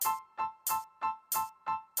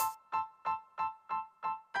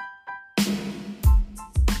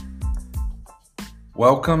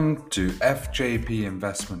Welcome to FJP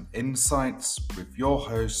Investment Insights with your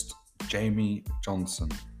host, Jamie Johnson.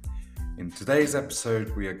 In today's episode,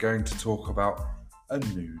 we are going to talk about a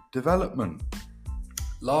new development.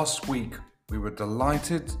 Last week, we were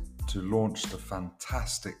delighted to launch the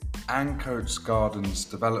fantastic Ancoats Gardens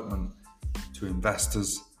development to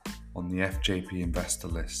investors on the FJP investor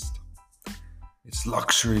list. It's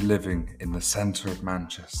luxury living in the centre of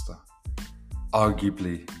Manchester,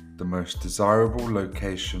 arguably the most desirable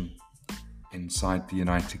location inside the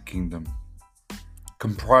United Kingdom.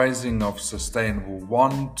 Comprising of sustainable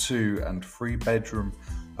 1, 2 and 3 bedroom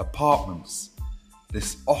apartments,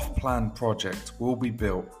 this off-plan project will be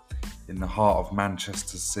built in the heart of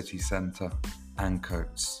Manchester's city centre,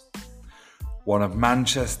 Ancoats. One of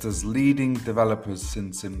Manchester's leading developers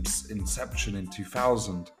since inception in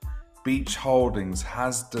 2000, Beach Holdings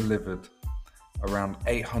has delivered around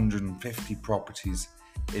 850 properties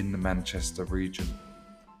in the Manchester region.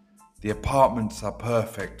 The apartments are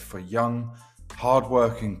perfect for young,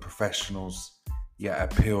 hard-working professionals, yet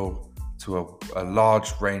appeal to a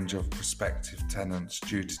large range of prospective tenants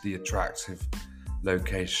due to the attractive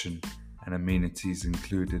location and amenities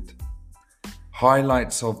included.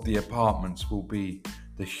 Highlights of the apartments will be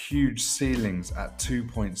the huge ceilings at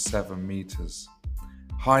 2.7 meters,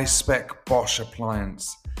 high-spec Bosch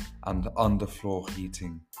appliance and underfloor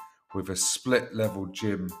heating, with a split-level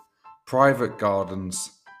gym, private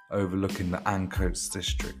gardens overlooking the Ancoats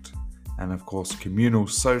district, and of course communal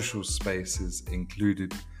social spaces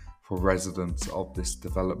included for residents of this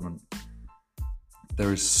development.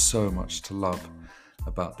 There is so much to love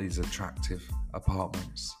about these attractive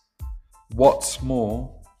apartments. What's more,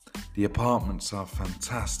 the apartments are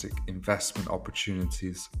fantastic investment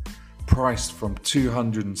opportunities, priced from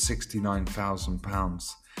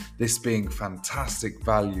 £269,000, this being fantastic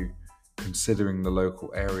value considering the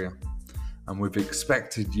local area, and with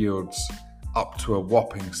expected yields up to a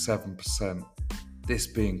whopping 7%, this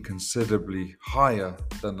being considerably higher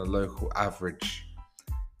than the local average.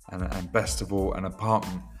 And best of all, an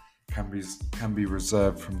apartment can be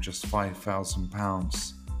reserved from just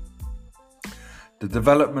 £5,000. The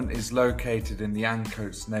development is located in the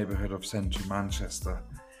Ancoats neighbourhood of central Manchester,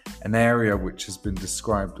 an area which has been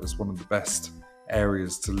described as one of the best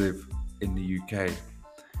areas to live in the UK,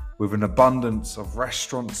 with an abundance of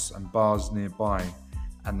restaurants and bars nearby,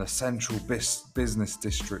 and the central business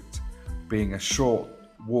district being a short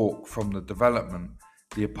walk from the development.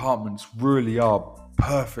 The apartments really are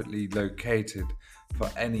perfectly located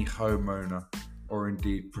for any homeowner or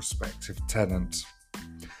indeed prospective tenant.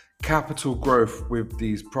 Capital growth with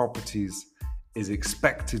these properties is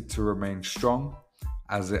expected to remain strong,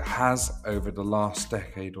 as it has over the last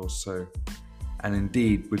decade or so. And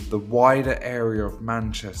indeed, with the wider area of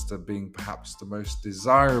Manchester being perhaps the most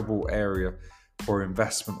desirable area for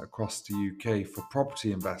investment across the UK for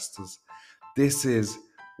property investors, this is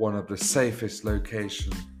one of the safest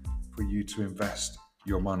locations for you to invest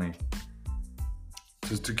your money.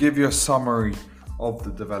 So to give you a summary of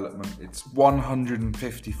the development, it's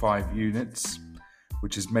 155 units,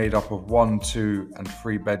 which is made up of 1, 2 and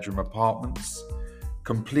 3 bedroom apartments.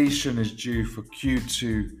 Completion is due for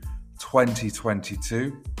Q2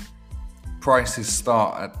 2022. Prices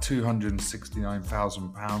start at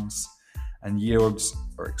 £269,000 and yields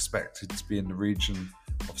are expected to be in the region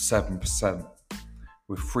of 7%,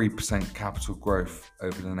 with 3% capital growth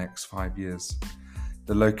over the next 5 years.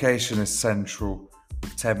 The location is central,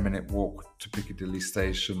 with 10-minute walk to Piccadilly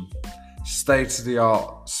Station.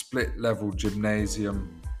 State-of-the-art split-level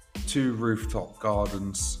gymnasium, 2 rooftop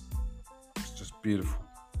gardens. It's just beautiful,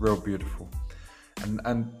 real beautiful.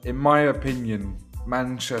 And in my opinion,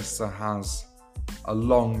 Manchester has a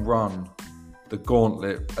long run the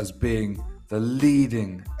gauntlet as being the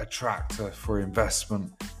leading attractor for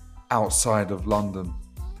investment outside of London.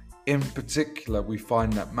 In particular, we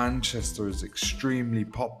find that Manchester is extremely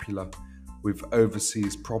popular with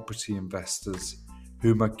overseas property investors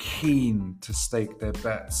whom are keen to stake their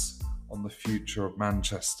bets on the future of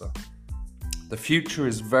Manchester. The future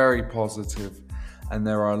is very positive, and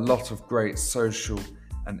there are a lot of great social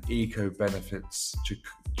and eco benefits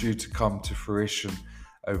due to come to fruition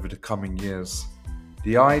over the coming years.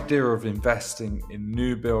 The idea of investing in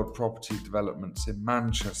new build property developments in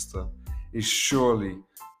Manchester is surely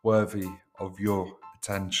worthy of your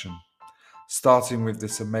attention. Starting with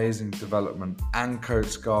this amazing development,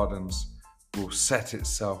 Ancoats Gardens will set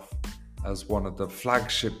itself as one of the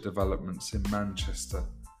flagship developments in Manchester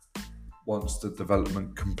once the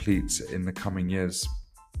development completes in the coming years.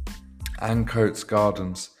 Ancoats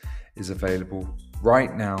Gardens is available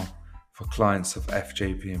right now for clients of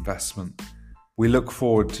FJP Investment. We look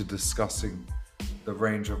forward to discussing the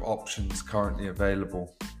range of options currently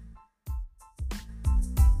available.